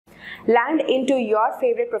Land into your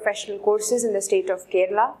favorite professional courses in the state of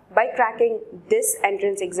Kerala by cracking this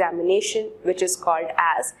entrance examination, which is called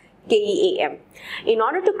as KEAM. In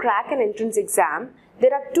order to crack an entrance exam,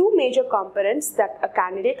 there are two major components that a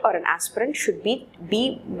candidate or an aspirant should be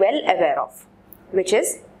well aware of, which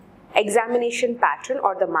is examination pattern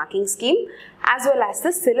or the marking scheme, as well as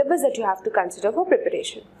the syllabus that you have to consider for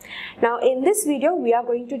preparation. Now in this video, we are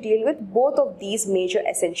going to deal with both of these major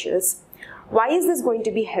essentials. Why is this going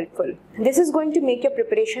to be helpful? This is going to make your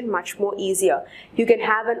preparation much more easier. You can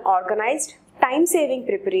have an organized, time-saving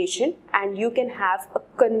preparation, and you can have a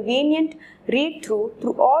convenient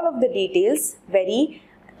read-through all of the details very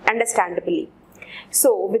understandably.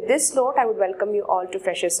 So with this note, I would welcome you all to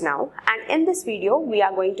Freshers Now, and in this video we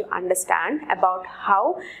are going to understand about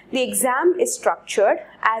how the exam is structured,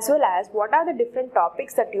 as well as what are the different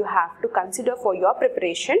topics that you have to consider for your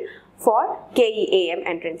preparation for KEAM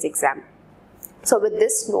entrance exam. So with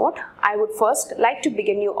this note, I would first like to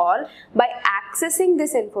begin you all by accessing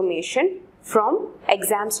this information from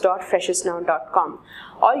exams.freshersnow.com.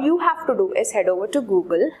 All you have to do is head over to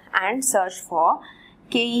Google and search for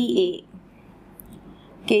KEAM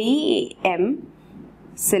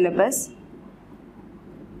Syllabus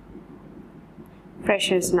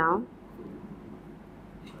Freshers Now.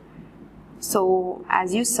 So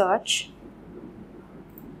as you search,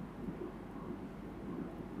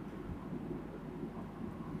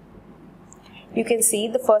 you can see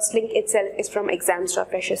the first link itself is from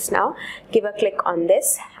exams.freshers.now. Give a click on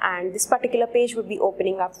this and this particular page would be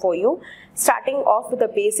opening up for you, starting off with a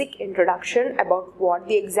basic introduction about what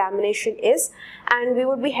the examination is, and we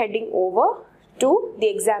would be heading over to the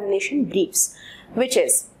examination briefs, which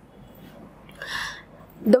is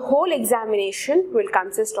the whole examination will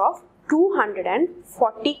consist of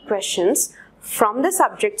 240 questions from the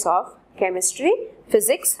subjects of chemistry,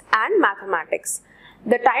 physics and mathematics.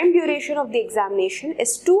 The time duration of the examination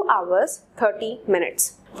is 2 hours 30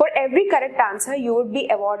 minutes. For every correct answer, you would be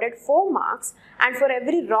awarded 4 marks, and for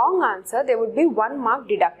every wrong answer, there would be 1 mark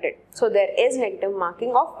deducted. So there is negative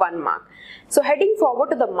marking of 1 mark. So heading forward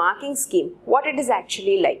to the marking scheme, what it is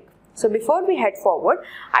actually like. So before we head forward,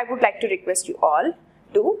 I would like to request you all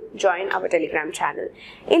to join our Telegram channel.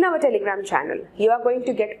 In our Telegram channel, you are going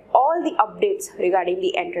to get all the updates regarding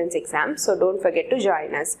the entrance exam. So don't forget to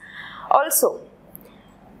join us. Also,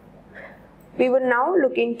 we will now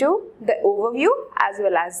look into the overview as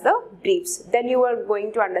well as the briefs. Then you are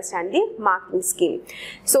going to understand the marking scheme.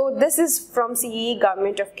 So this is from CEE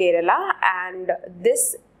Government of Kerala, and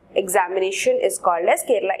this examination is called as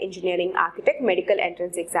Kerala Engineering Architect Medical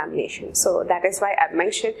Entrance Examination. So that is why I've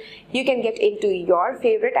mentioned you can get into your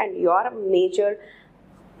favorite and your major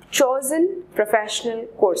chosen professional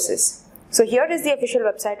courses. So here is the official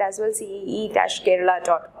website as well,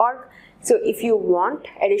 cee-kerala.org. So if you want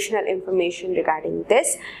additional information regarding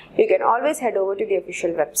this, you can always head over to the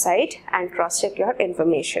official website and cross-check your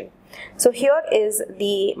information. So here is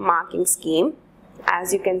the marking scheme.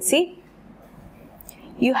 As you can see,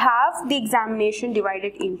 you have the examination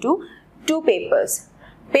divided into 2 papers.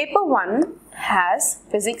 Paper 1 has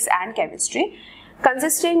physics and chemistry,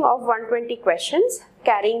 consisting of 120 questions,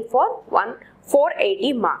 carrying for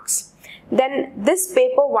 480 marks. Then this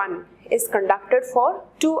paper 1 is conducted for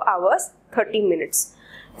 2 hours 30 minutes.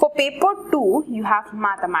 For paper 2, you have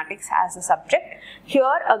mathematics as a subject.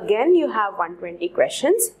 Here again you have 120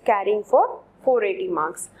 questions carrying for 480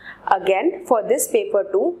 marks. Again, for this paper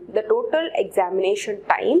 2, the total examination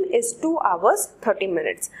time is 2 hours 30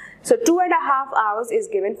 minutes. So 2.5 hours is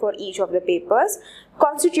given for each of the papers,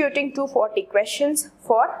 constituting 240 questions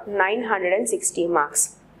for 960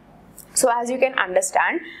 marks. So as you can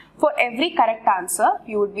understand, for every correct answer,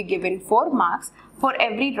 you would be given 4 marks. For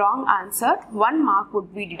every wrong answer, 1 mark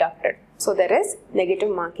would be deducted. So there is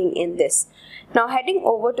negative marking in this. Now heading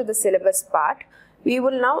over to the syllabus part, we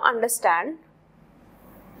will now understand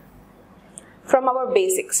from our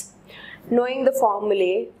basics, knowing the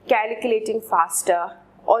formulae, calculating faster,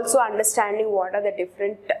 also understanding what are the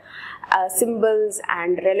different symbols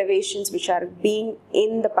and relevations which are being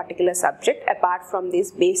in the particular subject. Apart from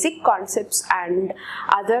these basic concepts and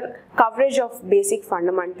other coverage of basic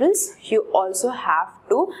fundamentals, you also have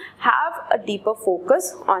to have a deeper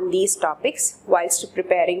focus on these topics whilst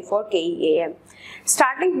preparing for KEAM.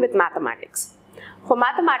 Starting with mathematics. For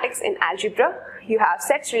mathematics in algebra, you have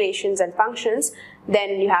sets, relations and functions.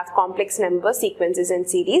 Then you have complex numbers, sequences and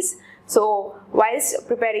series. So whilst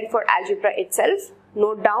preparing for algebra itself,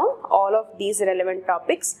 note down all of these relevant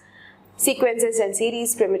topics: sequences and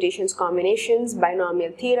series, permutations, combinations,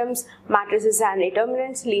 binomial theorems, matrices and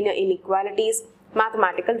determinants, linear inequalities,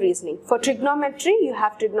 mathematical reasoning. For trigonometry, you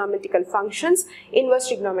have trigonometrical functions, inverse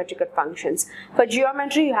trigonometrical functions. For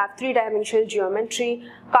geometry, you have three-dimensional geometry,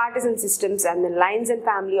 Cartesian systems, and then lines and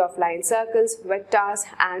family of line circles, vectors,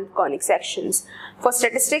 and conic sections. For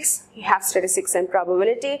statistics, you have statistics and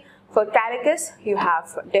probability. For calculus, you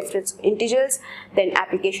have difference integers, then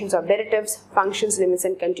applications of derivatives, functions, limits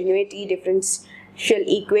and continuity, differential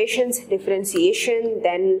equations, differentiation,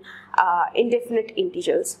 then indefinite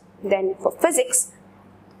integers. Then for physics,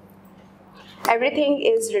 everything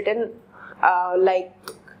is written like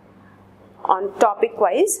on topic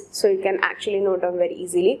wise, so you can actually note down very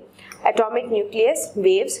easily. Atomic nucleus,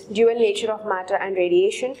 waves, dual nature of matter and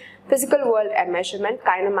radiation, physical world and measurement,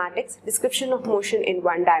 kinematics, description of motion in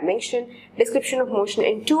 1 dimension, description of motion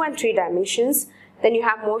in 2 and 3 dimensions. Then you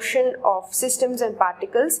have motion of systems and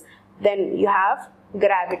particles. Then you have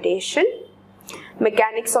gravitation,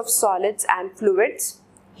 mechanics of solids and fluids,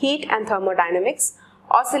 heat and thermodynamics,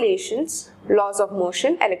 oscillations, laws of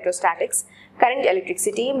motion, electrostatics, current,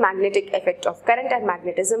 electricity, magnetic effect of current and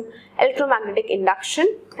magnetism, electromagnetic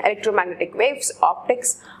induction, electromagnetic waves,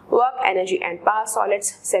 optics, work, energy and power,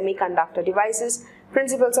 solids, semiconductor devices,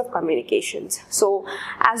 principles of communications. So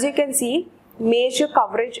as you can see, major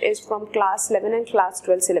coverage is from class 11 and class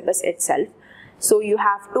 12 syllabus itself. So you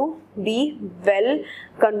have to be well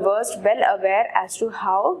conversed, well aware as to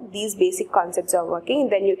how these basic concepts are working.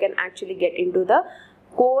 Then you can actually get into the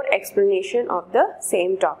core explanation of the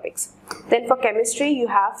same topics. Then for chemistry, you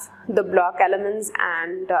have the block elements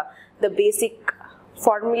and the basic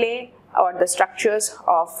formulae or the structures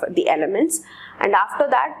of the elements. And after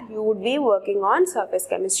that, you would be working on surface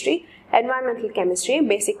chemistry, environmental chemistry,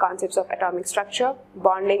 basic concepts of atomic structure,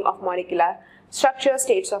 bonding of molecular structure,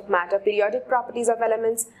 states of matter, periodic properties of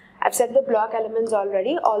elements. I've said the block elements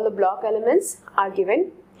already. All the block elements are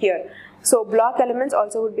given here. So block elements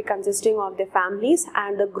also would be consisting of the families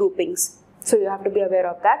and the groupings. So you have to be aware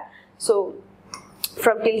of that. So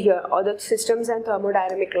from till here, all the systems and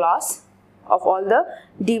thermodynamic laws of all the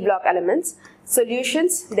D block elements,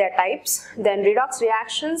 solutions, their types, then redox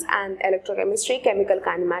reactions and electrochemistry, chemical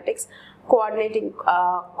kinematics, coordinating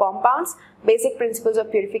compounds, basic principles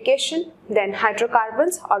of purification, then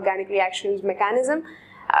hydrocarbons, organic reactions mechanism,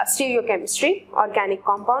 stereochemistry, organic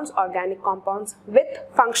compounds with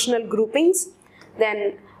functional groupings,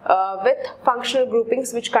 then with functional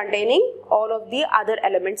groupings which containing all of the other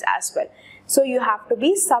elements as well. So you have to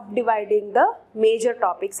be subdividing the major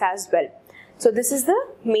topics as well. So this is the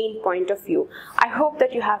main point of view. I hope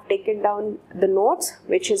that you have taken down the notes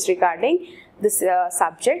which is regarding this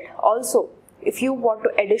subject. Also, if you want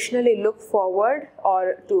to additionally look forward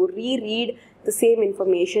or to reread the same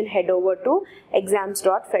information, head over to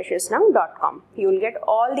exams.freshersnow.com. You will get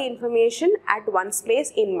all the information at one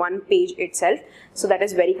place in one page itself. So that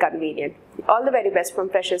is very convenient. All the very best from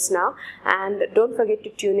Freshers Now, and don't forget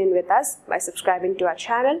to tune in with us by subscribing to our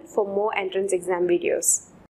channel for more entrance exam videos.